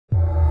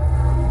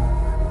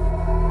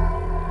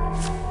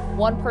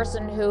one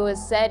person who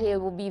has said he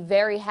will be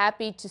very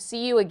happy to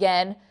see you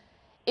again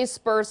is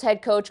Spurs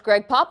head coach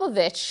Gregg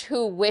Popovich,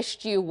 who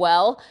wished you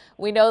well.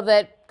 We know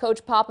that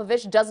Coach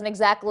Popovich doesn't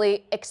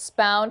exactly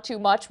expound too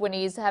much when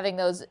he's having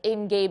those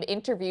in-game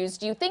interviews.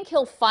 Do you think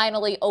he'll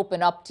finally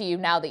open up to you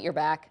now that you're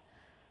back?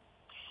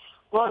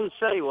 Well, he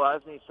said he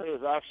was, and he said he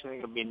was actually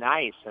going to be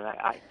nice. And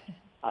I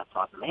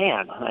thought,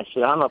 man, I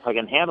said, I don't know if I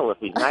can handle if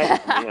he's nice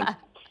to me. And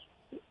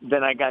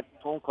then I got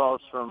phone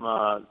calls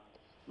from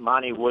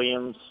Monty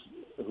Williams,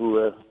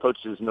 who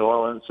coaches New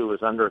Orleans, who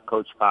was under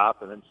Coach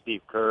Pop, and then Steve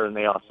Kerr, and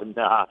they all said,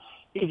 nah,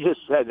 he just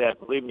said that.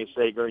 Believe me,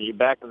 Sager, you're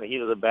back in the heat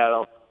of the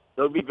battle.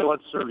 They'll be going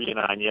Serbian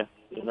on you.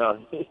 You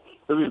know,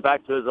 he'll be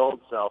back to his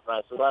old self. And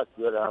I said, well, that's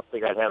good. I don't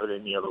think I'd have it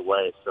any other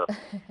way.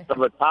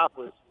 But Pop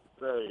was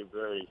very,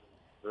 very,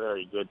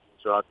 very good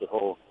throughout the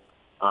whole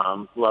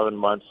 11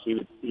 months. He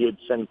would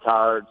send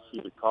cards.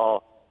 He would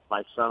call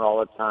my son all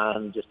the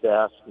time just to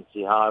ask and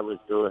see how I was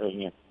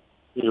doing. And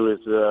he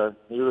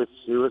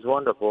was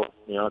wonderful.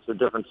 You know, it's a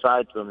different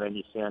side to him than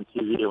you see on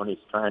TV when he's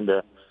trying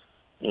to,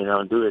 you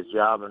know, do his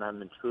job, and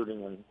I'm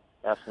intruding and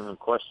asking him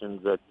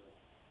questions that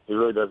he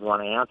really doesn't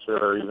want to answer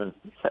or even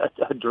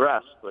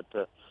address. But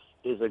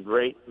he's a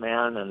great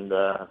man, and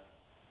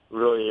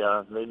really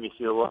made me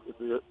feel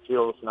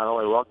not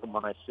only welcome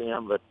when I see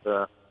him,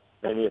 but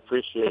made me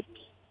appreciate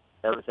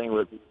everything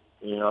with,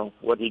 you know,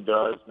 what he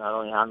does, not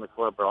only on the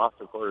court but off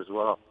the court as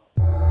well.